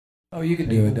Oh, you can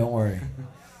do it. Don't worry.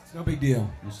 It's no big deal.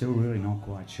 I'm still really not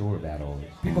quite sure about all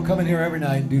this. People come in here every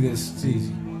night and do this. It's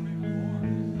easy.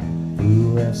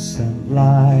 Fluorescent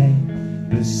light,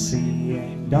 the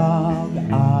seeing dog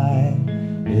eye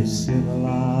is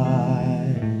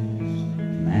civilized.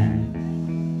 Man,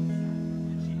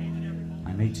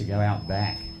 I need to go out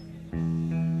back.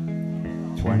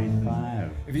 25.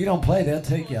 If you don't play, they'll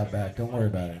take you out back. Don't worry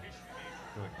about it.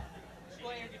 Just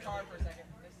play your guitar for a second.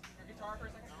 Your guitar for a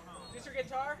second. Just your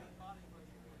guitar?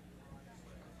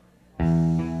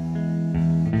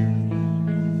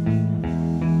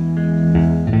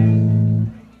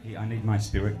 I need my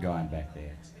spirit guide back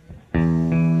there.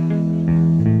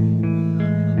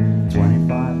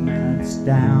 25 minutes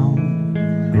down,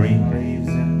 green leaves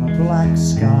in the black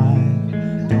sky.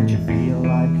 Don't you feel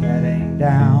like heading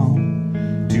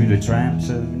down to the tramps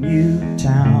of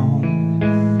Newtown?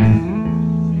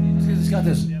 It's got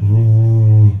this. I just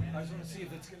want to see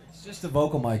if it's good. It's just the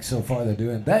vocal mic so far they're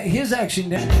doing. That his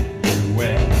actually.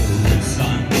 Where the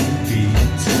sun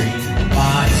beats between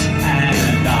March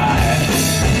and I.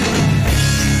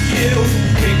 You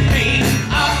pick me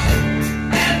up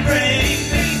and bring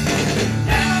me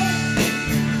down,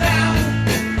 down,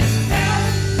 down,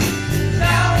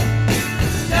 down,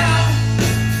 down.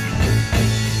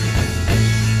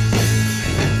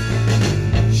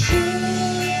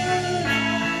 Should I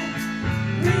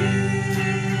really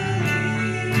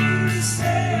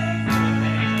say?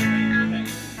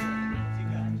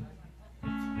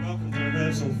 Welcome to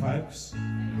rehearsal, folks.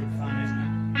 Good fun, isn't it?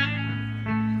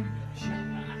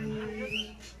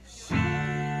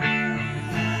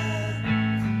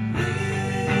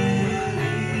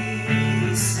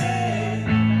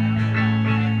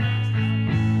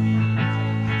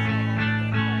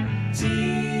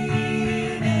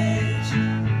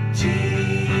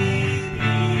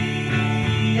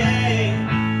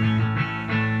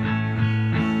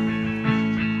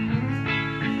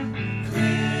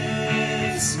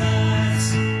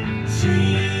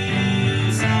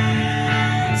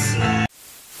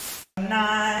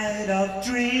 Night of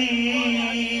dreams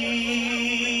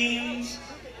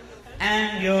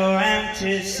and your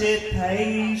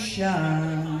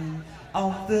anticipation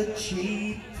of the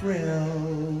cheap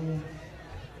thrill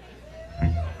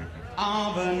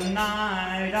of a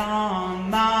night on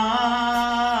Mars.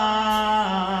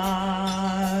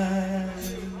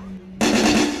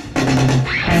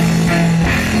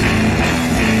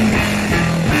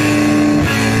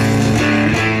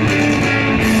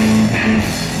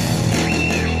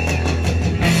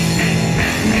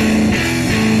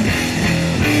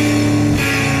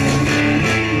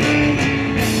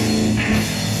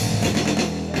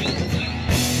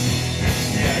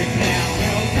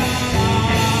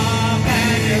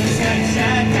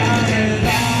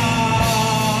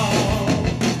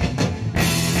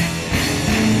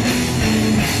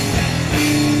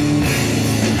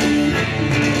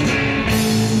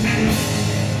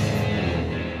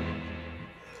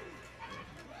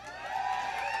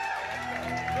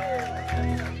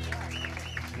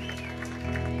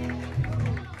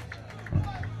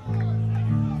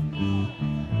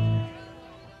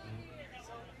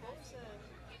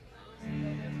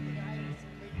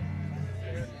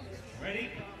 Ready?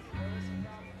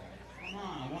 Come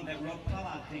on, I want that Rob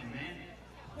Pollard thing, man.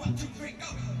 1, 2, 3, go!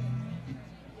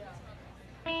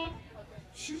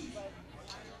 Shoot!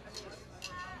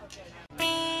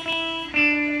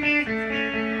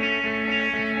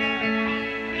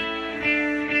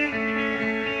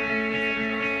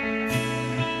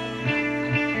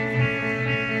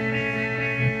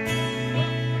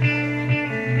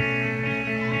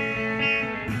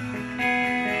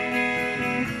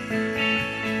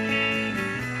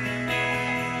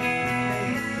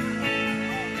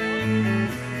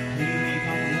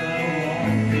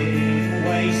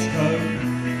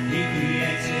 He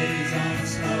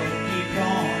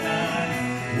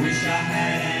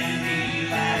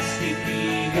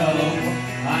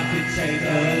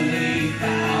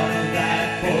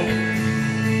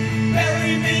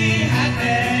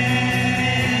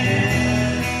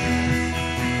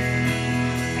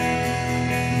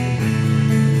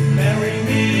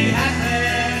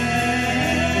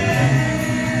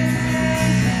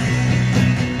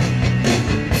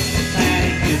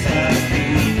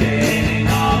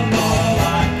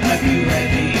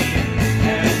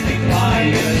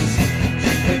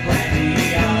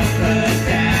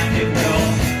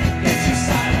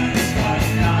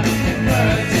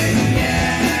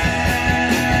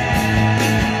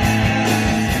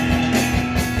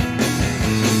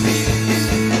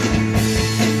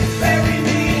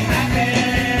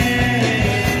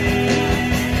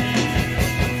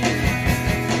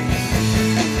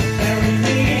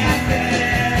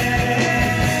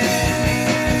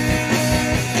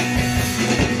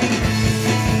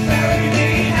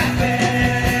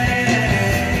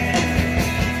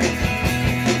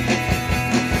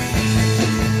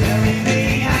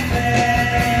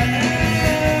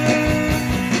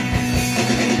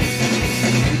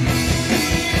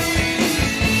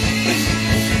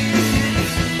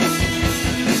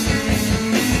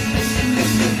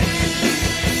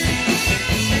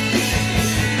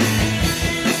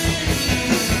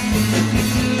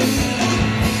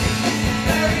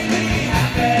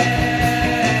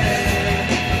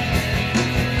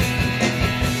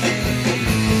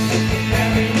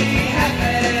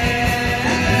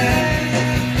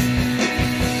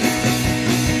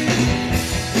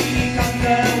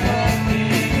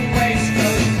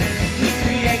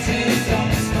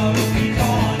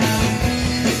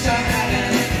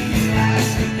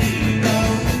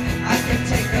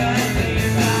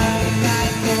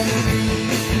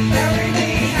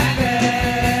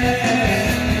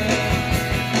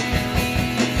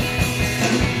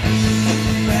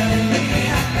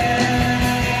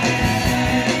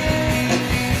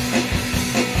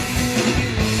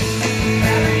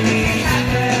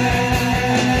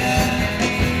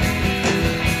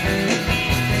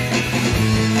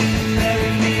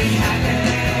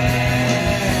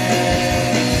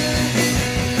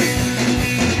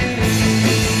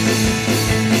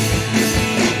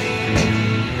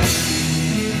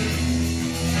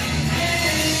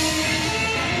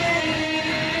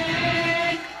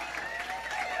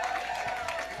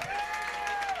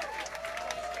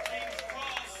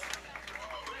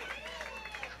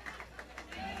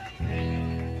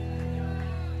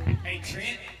Hey,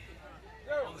 Trent,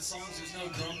 on the songs there's no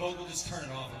drum vocal, just turn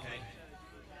it off, okay?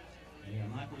 Yeah,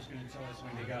 Michael's going to tell us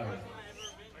when to go.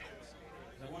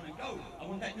 I want to go. I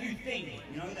want that new thing,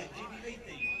 you know, that Jimmy Lee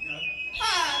thing, you know.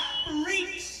 Ah,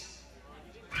 freaks!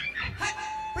 Hot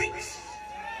freaks!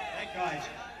 That guy's...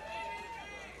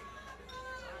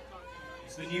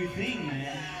 It's the new thing,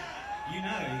 man. You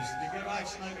know, the guy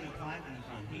smoking a pipe in the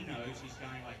front. He knows he's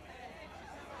going like...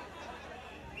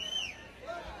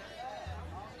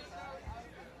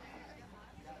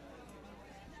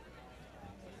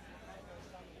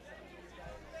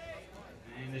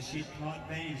 Man, the shit pot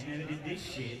bands never did this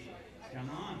shit. Come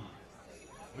on.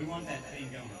 We want that thing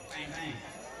going. Bang, bang.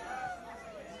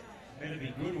 Better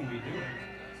be good when we do it.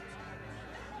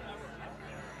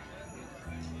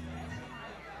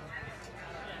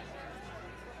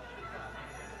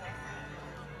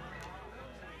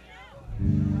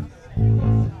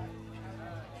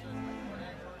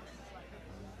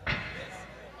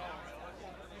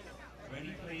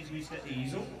 Ready, please, Mr.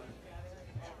 Easel?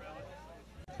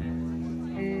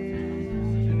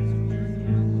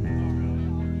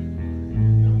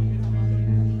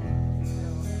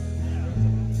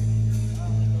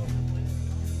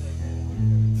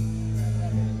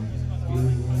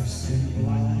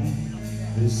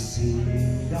 The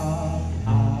seeing dark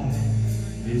eye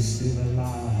is still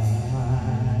alive.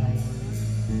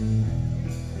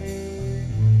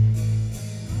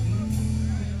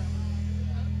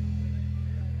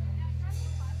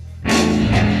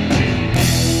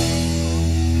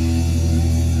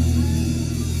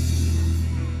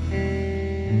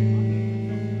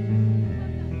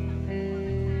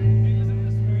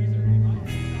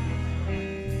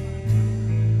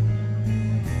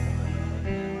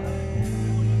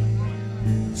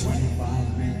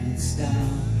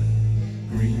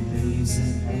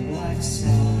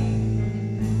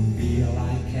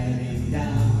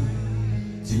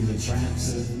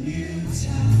 Tramps of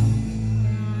Newtown,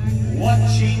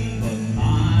 watching the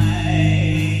night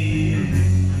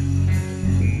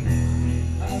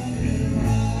of the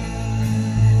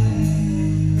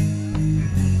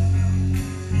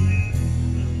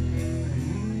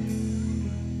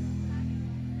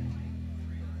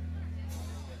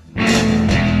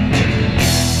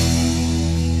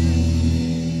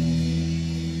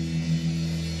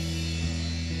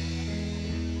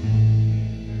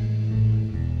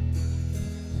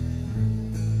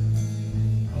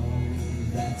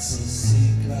It's a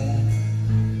secret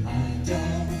I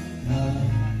don't know,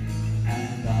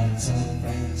 and I told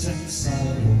Benton so.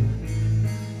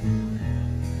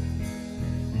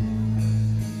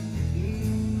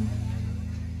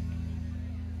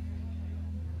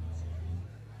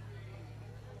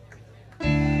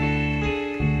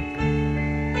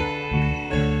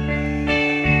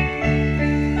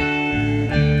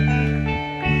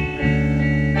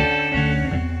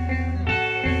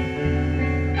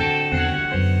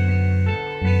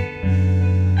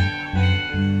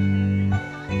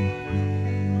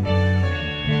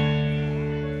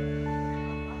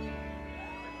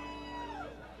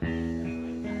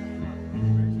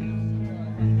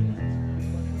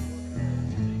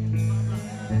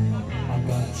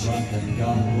 Drunk and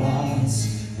got lost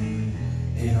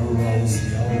in a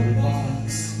rosy old box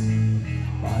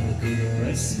by the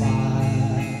Goodrich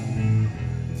fire,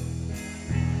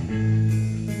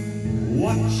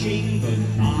 watching the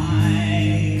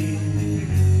night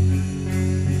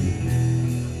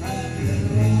of the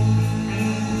ride.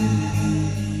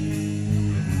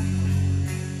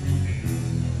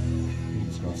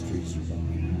 Cross streets was on.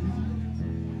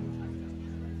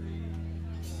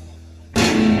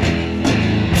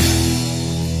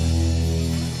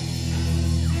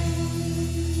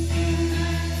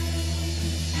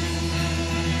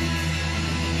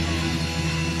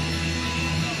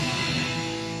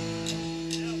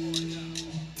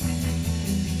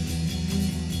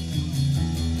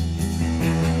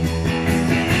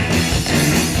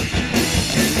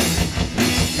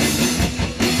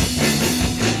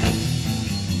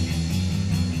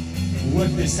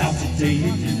 Work this out today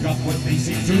if you got what they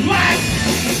seem to like.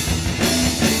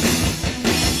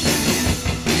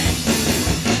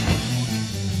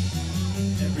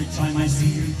 Every time I see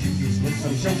you, you just look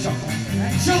so shock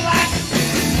and shellac.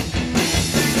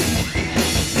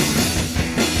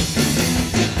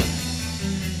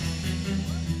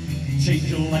 Change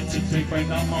your life to take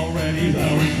when I'm already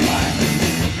there in black.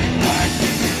 Black,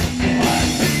 black.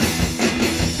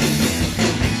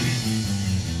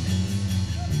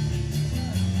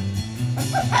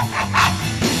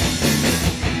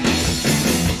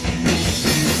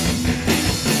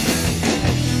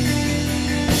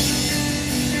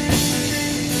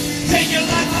 Take your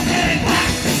life, I'm getting back.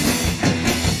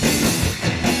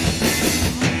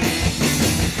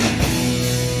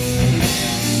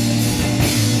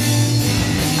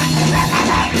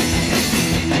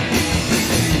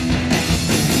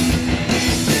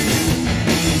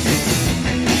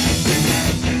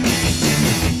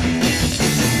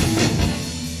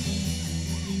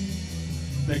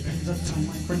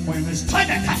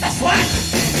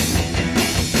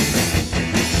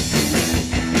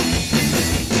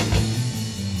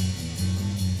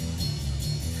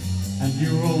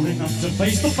 to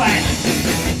face the facts.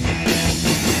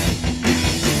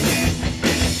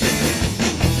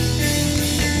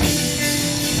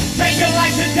 Take your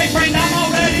life to take friend, I'm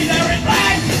already there in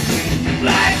black.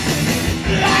 Black,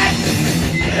 black,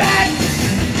 black.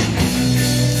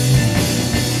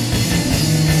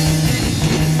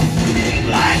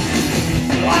 Black,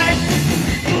 black,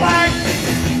 black,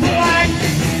 black.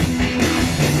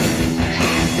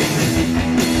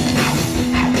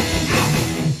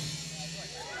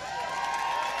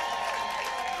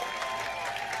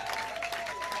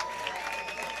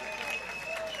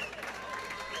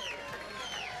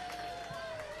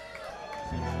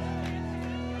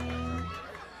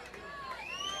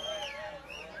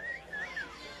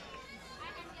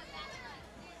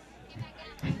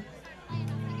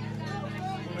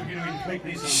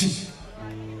 This if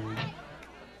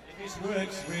this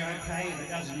works, we're okay. If it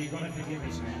doesn't, you've got to forgive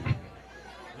us, man.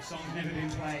 The song's never been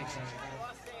played, so.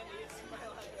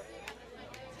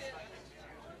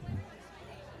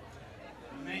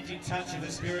 The magic touch of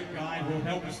the spirit guide will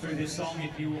help us through this song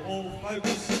if you will all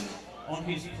focus on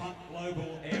his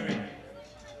global area.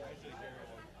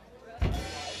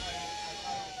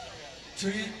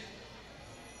 Your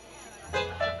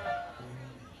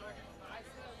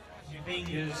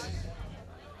fingers.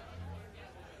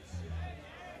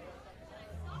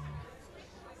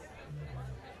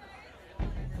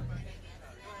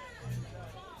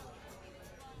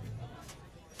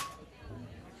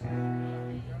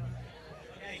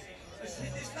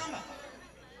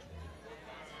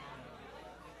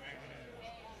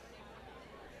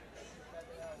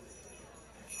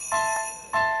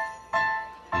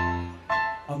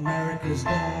 America's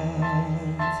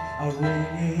bells are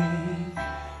ringing.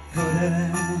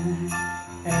 Couldn't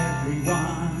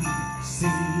everyone see?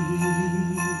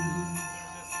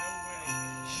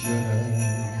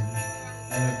 Shouldn't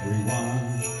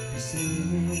everyone see?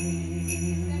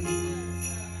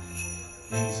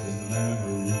 Instant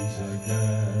memories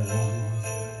again.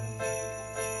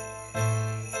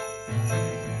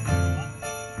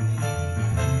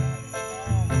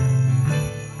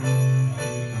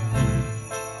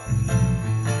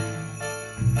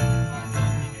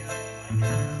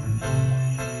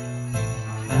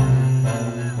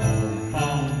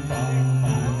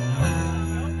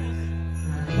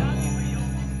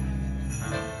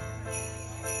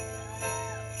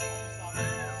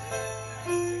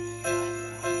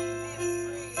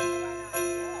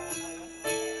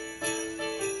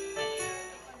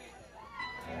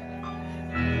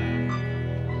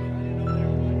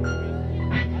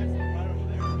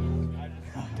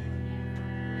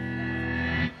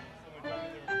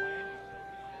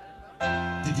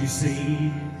 Did you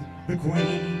see the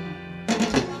Queen?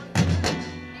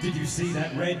 Did you see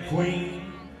that Red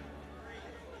Queen?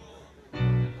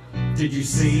 Did you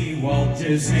see Walt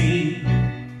Disney?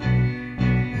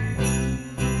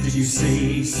 Did you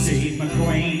see Steve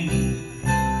McQueen?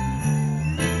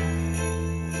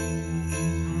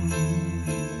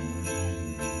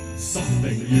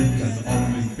 Something you can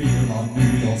only feel on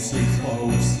New York streets,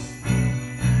 folks.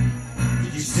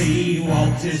 Did you see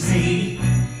Walt Disney?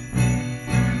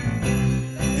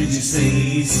 Did you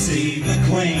see Steve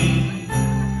McQueen?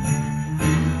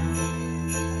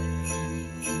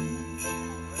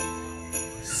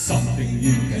 Something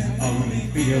you can only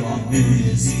feel on New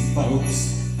Year's Eve,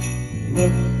 folks.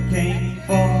 Looking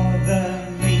for the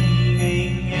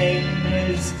meaning in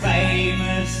his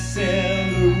famous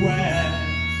silhouette.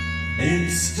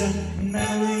 Instant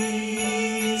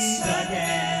memories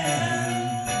again.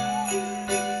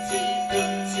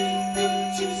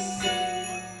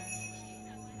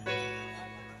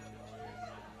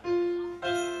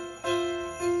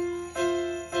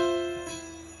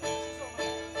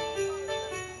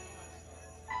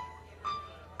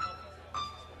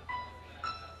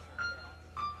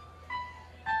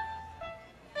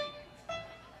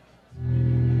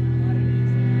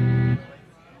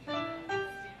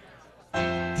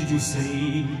 Did you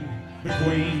see the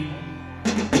Queen?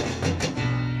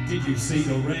 Did you see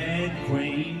the Red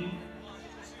Queen?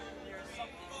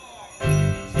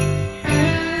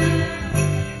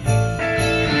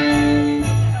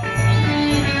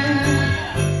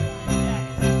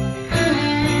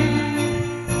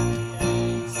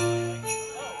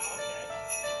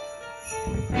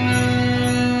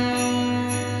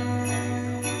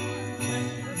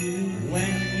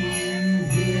 When you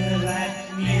hear that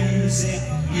music,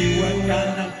 you are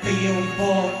gonna feel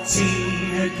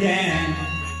 14 again.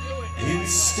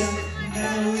 Instant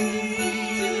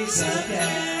memories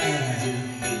again.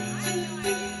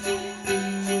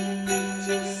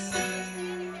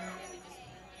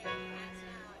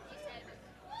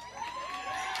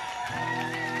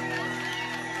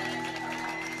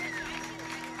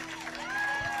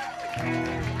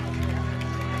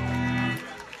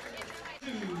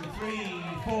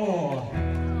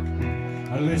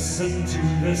 I listen to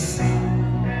the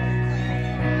sound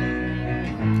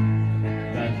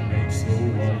that makes the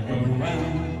world go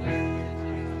round.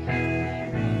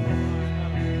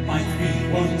 My feet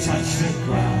won't touch the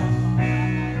ground.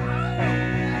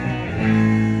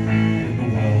 In the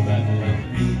world that let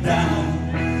me down,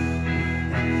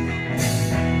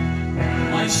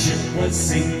 my ship was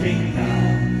sinking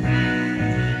down.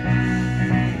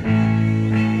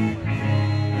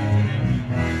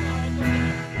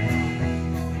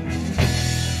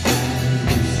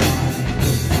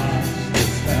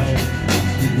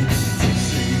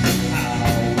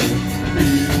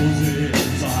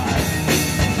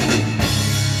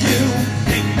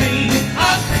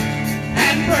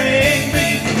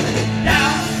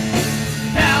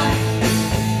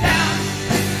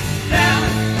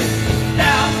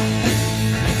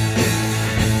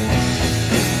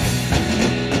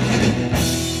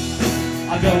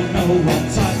 I don't know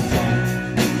what I've done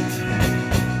to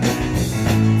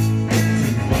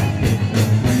rock with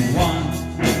everyone.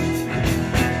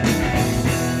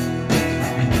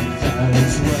 I might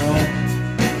as well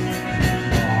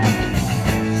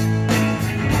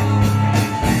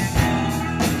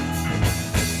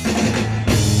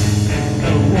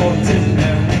the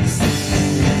ordinary is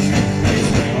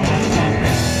where I come.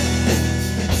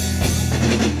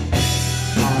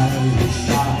 I wish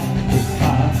I could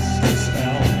pass the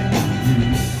spell on you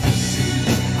to see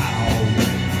how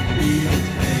it feels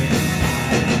inside.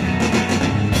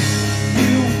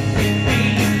 You pick me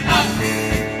up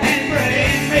and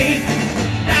bring me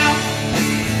down,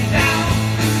 down,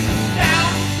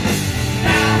 down,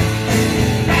 down,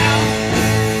 down.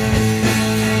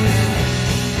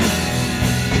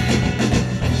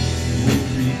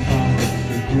 We've become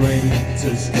the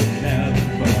greatest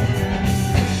ever.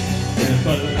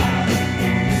 Never lie,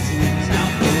 this is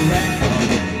not forever.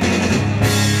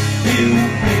 You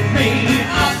pick me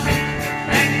up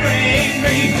and bring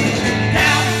me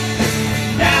down,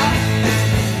 down,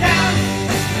 down,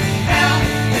 down,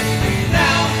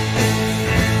 down.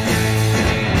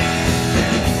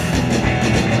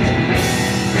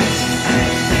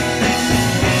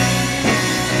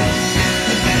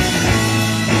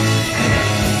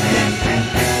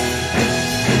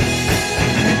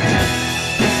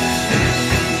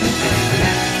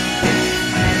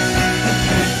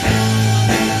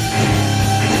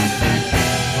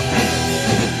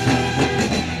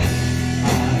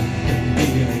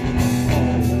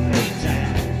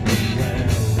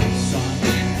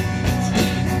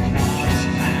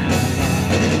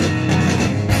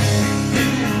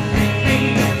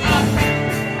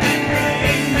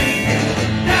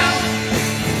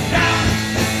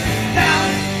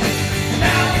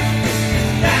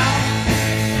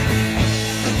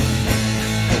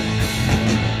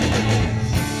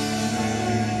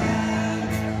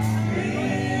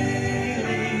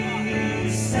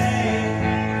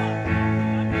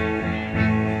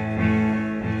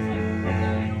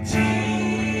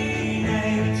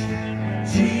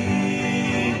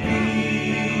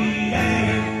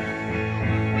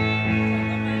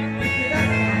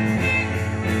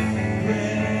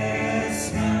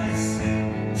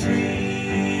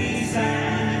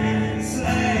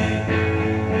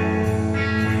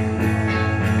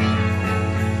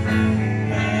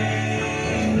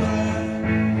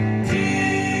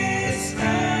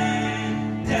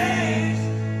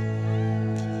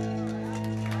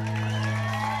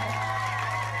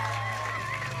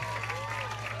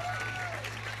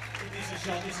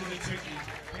 This is a tricky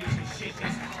piece of shit, isn't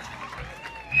it?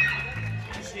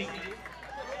 Just think.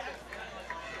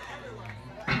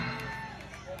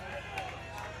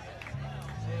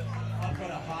 I've got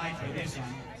to hide for this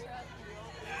one.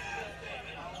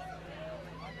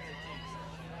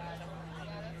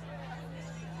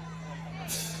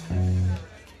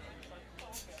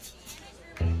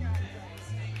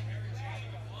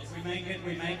 If we make it,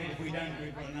 we make it. If we don't,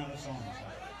 we've got another song. So.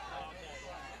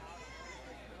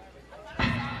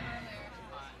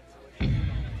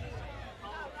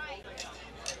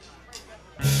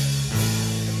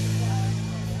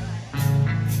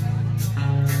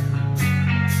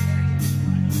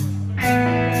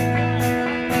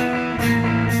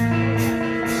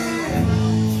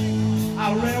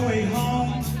 Our railway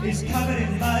home is covered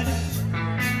in mud.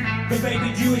 The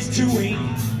baby Jew is chewing.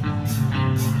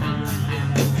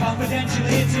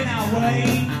 Confidentially, it's in our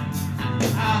way.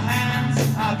 Our hands,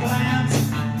 our glands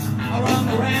are on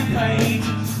the rampage.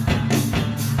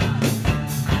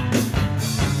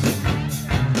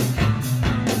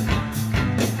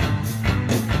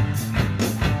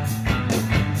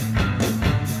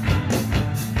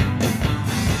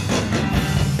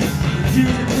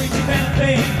 Jews are preaching better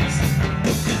things.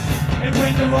 And when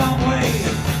wrong way,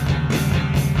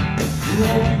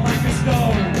 rolling like a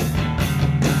stone.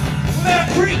 Well, there are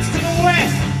creeks to the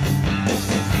west,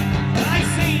 and I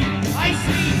see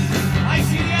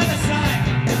the other side,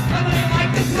 coming in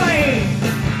like the flame.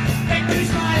 They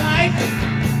lose my life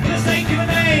for the sake of a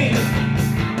name.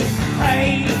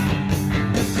 Hey,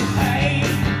 hey,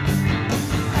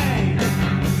 hey,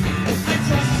 I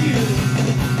trust you.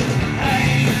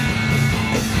 Hey,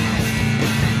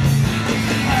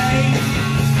 hey,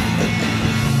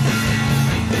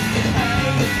 hey,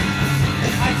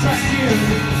 I trust you.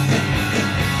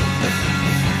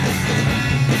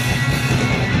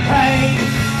 Hey,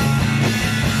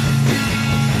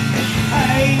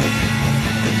 hey,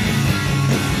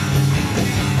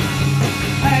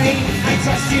 hey, I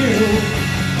trust you.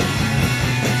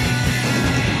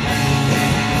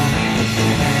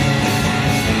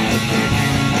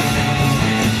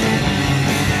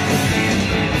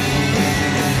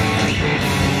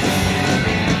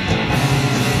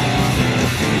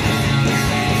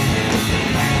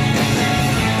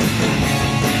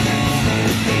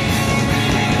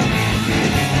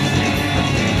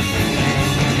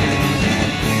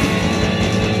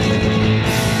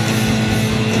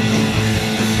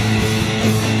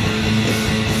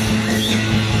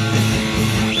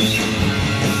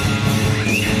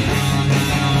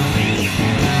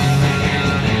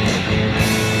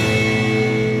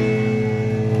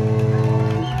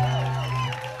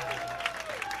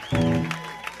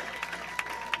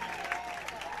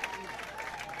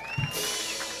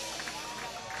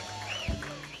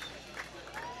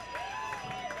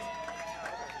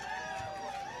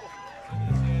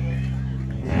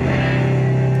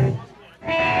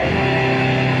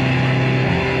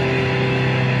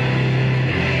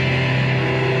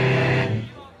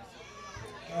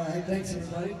 Thanks,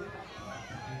 everybody.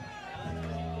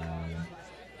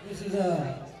 This is it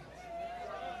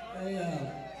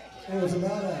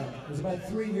was about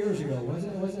 3 years ago,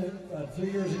 wasn't it? About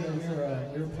 3 years ago,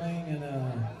 we were playing in the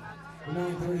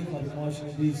 930 Club in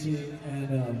Washington D.C.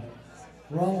 and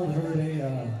Ronald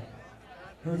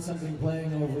heard something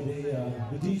playing over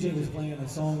the DJ was playing a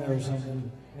song there or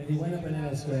something, and he went up and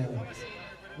asked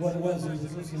what it was he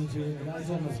was listening to, and the guy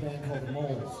told him this band called the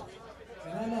Moles.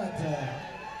 And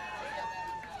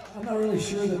I'm not really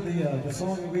sure that the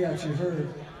song that we actually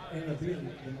heard ended up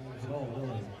being the Moles at all,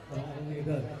 really. I don't think it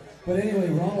does. But anyway,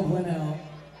 Ronald went out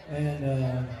and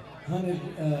hunted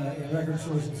in record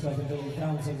stores and stuff until he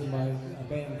found something by a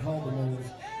band called the Moles.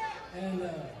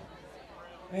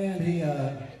 And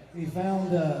he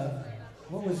found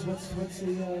what's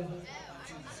the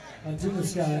Tune the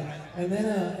Sky. And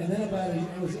then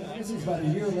about a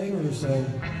year later or so,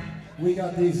 we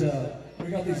got these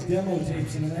demo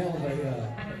tapes in the mail of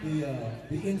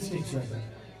the Instincts record.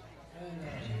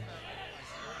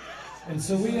 And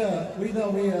so we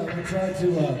thought we tried to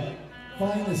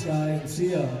find this guy and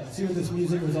see what this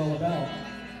music was all about.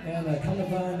 And come to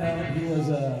find out, he was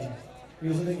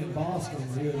living in Boston.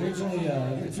 He originally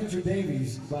it's Richard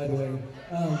Davies, by the way.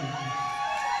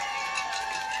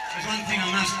 There's one thing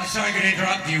I'm sorry to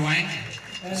interrupt you, Wayne.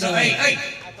 So hey,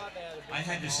 I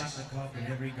had to suck the cock of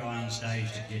every guy on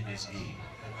stage to get this gig.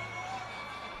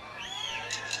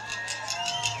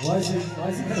 Why is it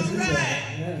gonna do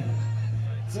that? Yeah.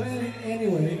 So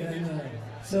anyway, and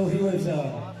so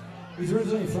he's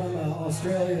originally from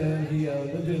Australia, and he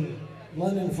lived in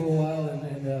London for a while,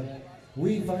 and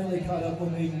we finally caught up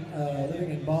with him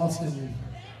living in Boston,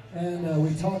 and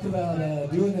we talked about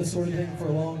doing this sort of thing for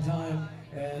a long time,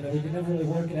 and we could never really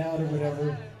work it out or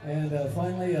whatever, and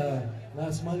finally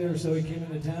last Monday or so he came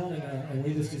into town, and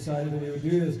we just decided that we would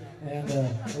do this, and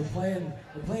we're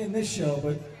playing this show,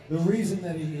 but the reason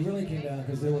that he really came down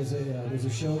because there's a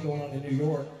show going on in New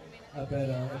York up at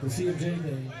the CMJ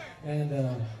thing, and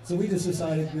so we just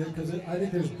decided, because I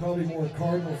think there's probably more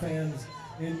Cardinal fans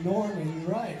in Norman,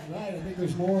 right, I think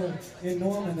there's more in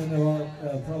Norman than there are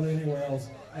probably anywhere else,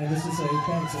 and just to say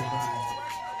thanks everybody.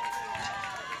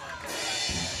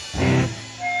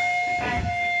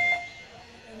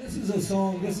 And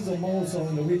this is a Mole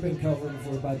song that we've been covering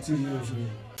for about 2 years now.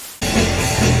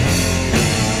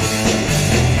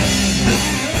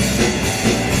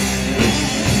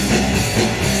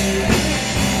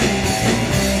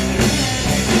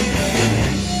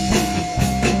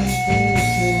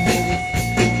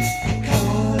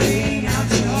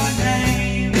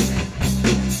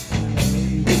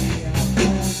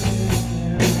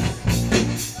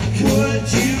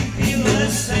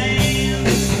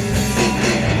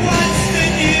 What's the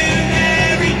new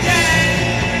Mary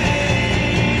Jane?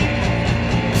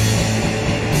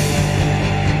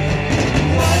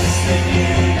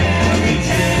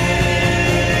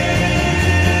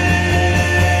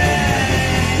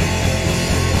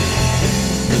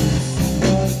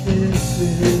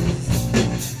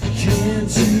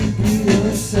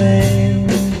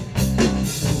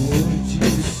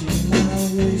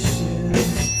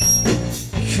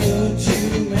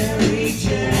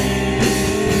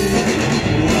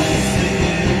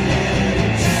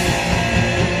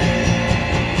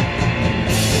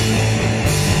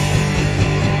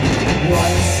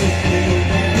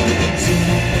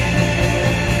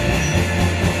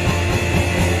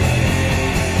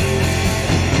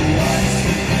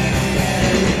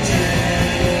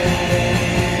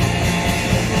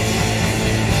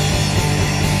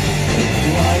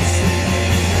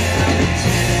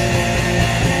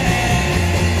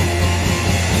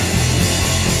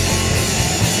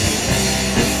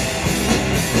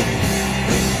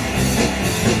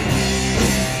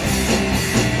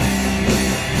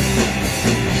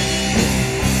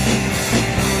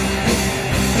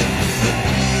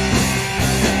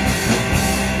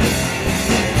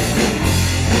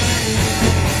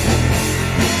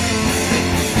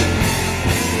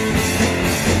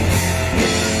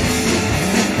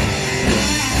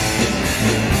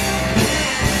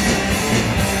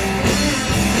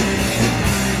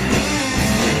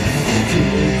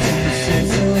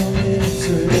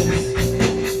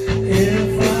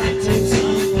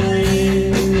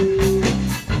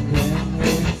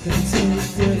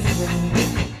 his friend.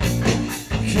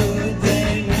 Could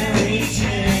they marry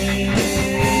Jane?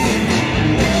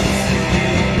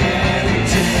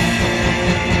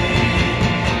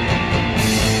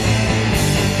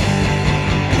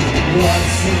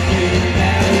 What's the new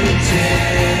Mary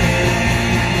Jane?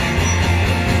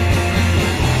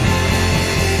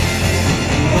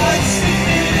 What's the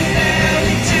new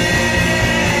Mary Jane?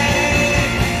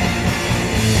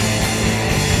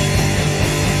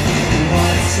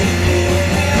 What's the new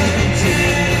Mary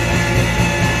Jane?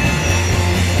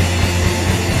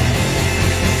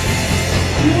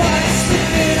 What's the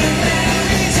new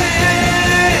Mary Jane?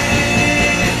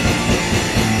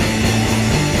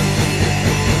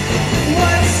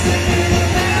 What's the new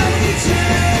Mary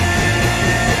Jane?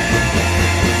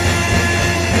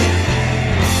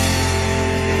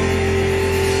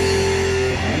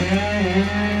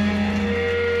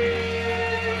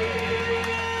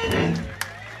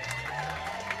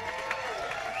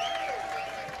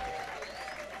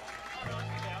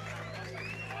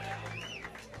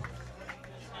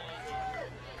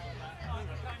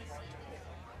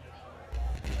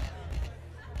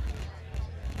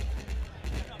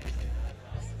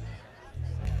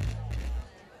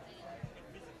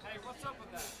 Hey, what's up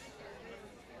with that?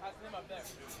 That's them up there.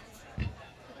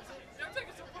 Don't take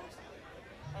it so close.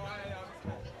 Oh, I know.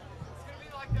 It's gonna be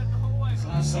like that the whole way. This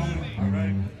last song I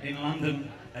wrote in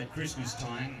London at Christmas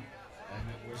time, and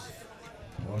it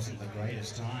wasn't the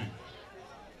greatest time.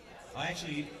 I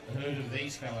actually heard of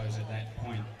these fellows at that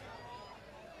point,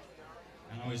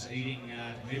 and I was eating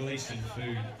Middle Eastern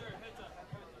food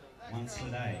once a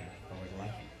day if I was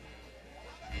lucky.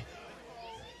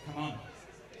 Come on.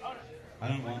 I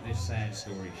don't want this sad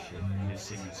story shit. Just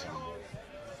sing the song.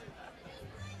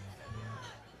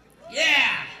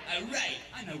 Yeah! Alright,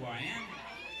 I know where I am.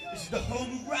 This is the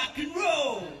home of rock and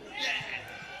roll! Yeah!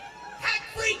 Hot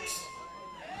freaks!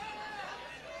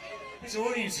 This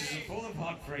audience is full of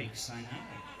hot freaks, I know.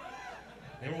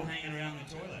 They're all hanging around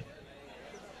the toilet.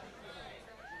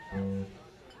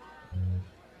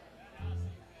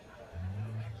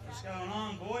 What's going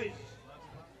on, boys?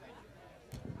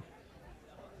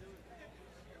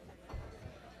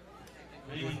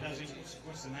 If anyone doesn't,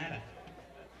 what's the matter?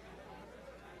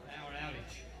 Power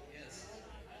outage. Yes.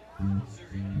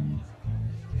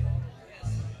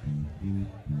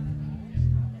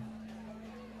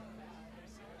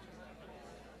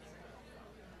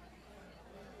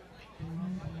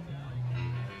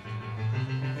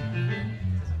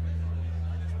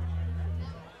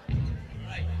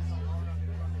 Right.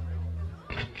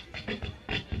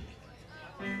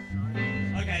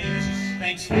 Okay, this is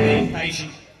thanks for being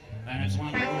patient. And it's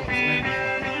wonderful. It's wonderful.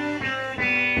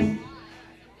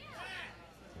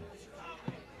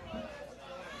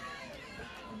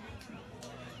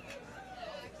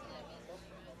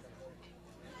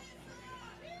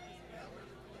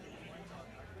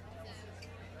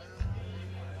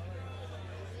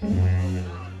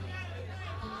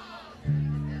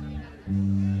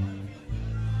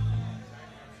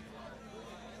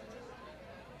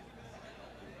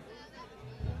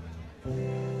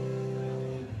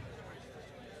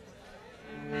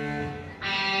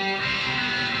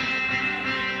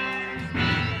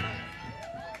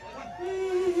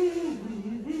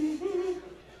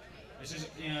 This is,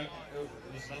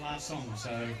 this is the last song,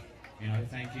 so,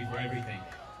 thank you for everything.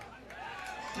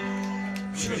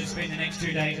 Should have spent the next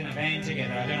 2 days in a van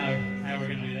together. I don't know how we're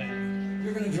going to do that.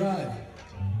 You're going to drive.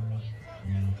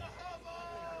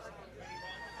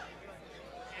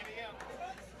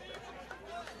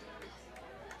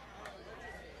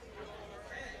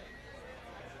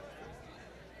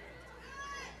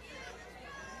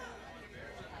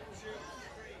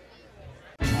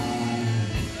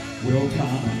 Will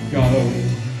come and go,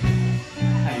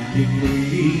 and it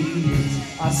leaves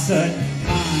a certain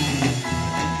kind.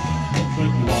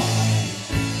 But why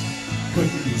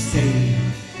couldn't you say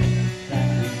that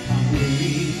we can't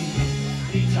read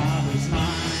each other's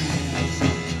minds?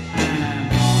 And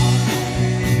I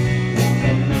walk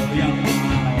a million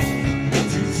miles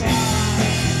to find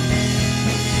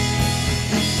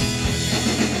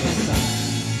the sun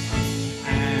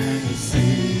and the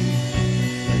sea.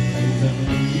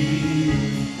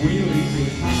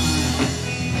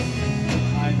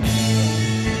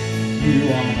 You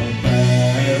are a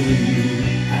fairy,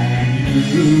 and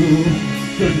you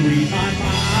could read my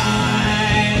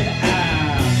mind,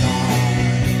 and I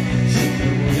should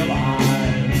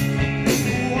realize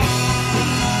why.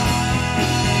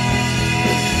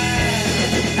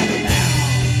 And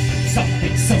now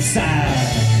something so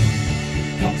sad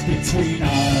comes between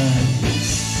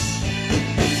us,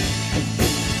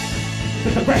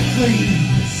 but the breath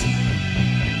leaves,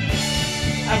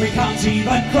 and we can't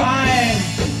even cry.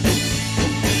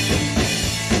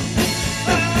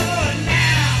 Oh,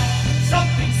 now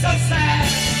something so sad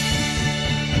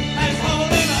has hold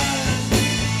of us.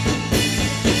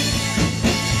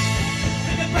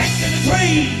 With the break in the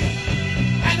tree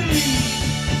and the leaves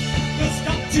will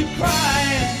stop to cry.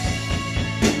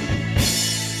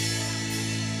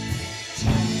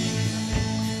 Time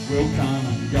will come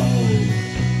and go,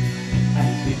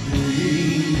 and it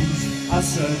grieves a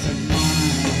certain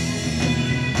mind.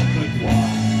 But why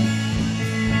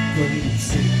couldn't you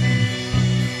see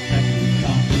that we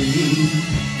can't read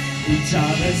each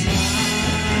other's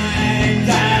minds? And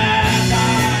I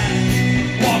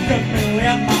walk a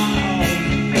million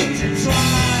miles to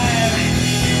try.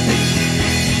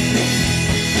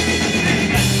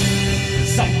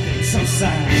 Something so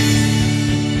sad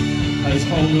has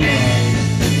hold of us.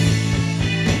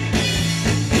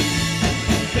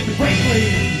 Get the break,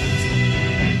 please,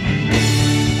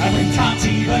 and we can't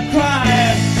even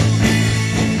cry.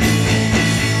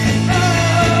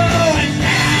 Oh, and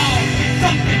now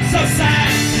something so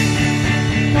sad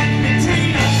comes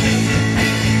between us.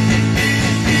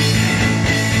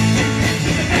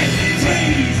 The dead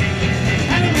trees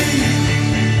and the leaves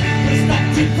will stop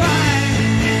to cry.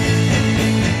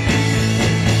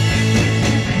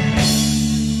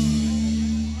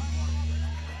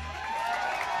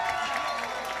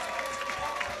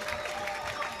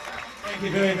 Thank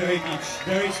you very, very much.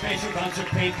 Very special bunch of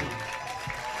people.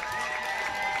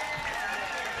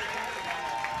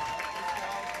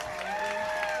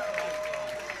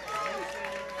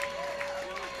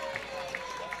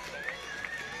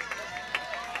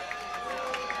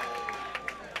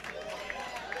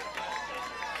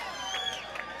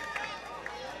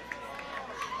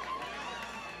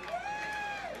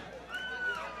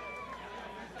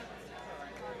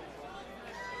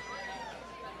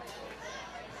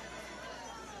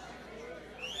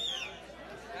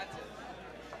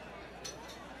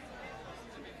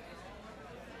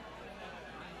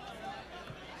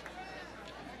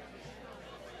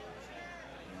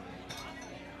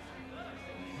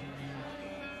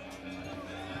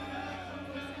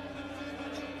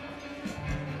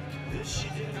 She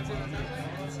didn't want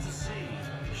us to see.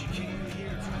 She came here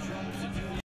to try to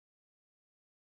do